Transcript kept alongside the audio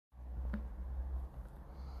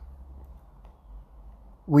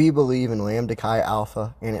We believe in Lambda Chi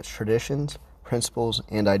Alpha and its traditions, principles,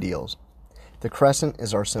 and ideals. The crescent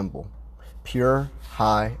is our symbol, pure,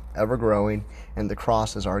 high, ever-growing, and the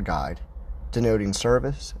cross is our guide, denoting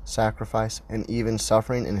service, sacrifice, and even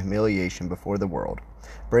suffering and humiliation before the world,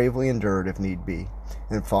 bravely endured if need be,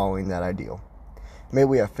 in following that ideal. May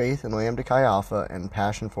we have faith in Lambda Chi Alpha and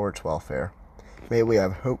passion for its welfare. May we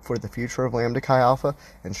have hope for the future of Lambda Chi Alpha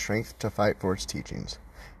and strength to fight for its teachings.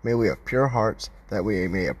 May we have pure hearts that we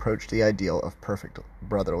may approach the ideal of perfect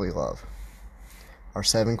brotherly love. Our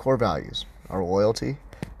 7 core values are loyalty,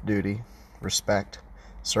 duty, respect,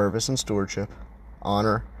 service and stewardship,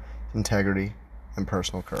 honor, integrity, and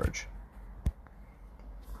personal courage.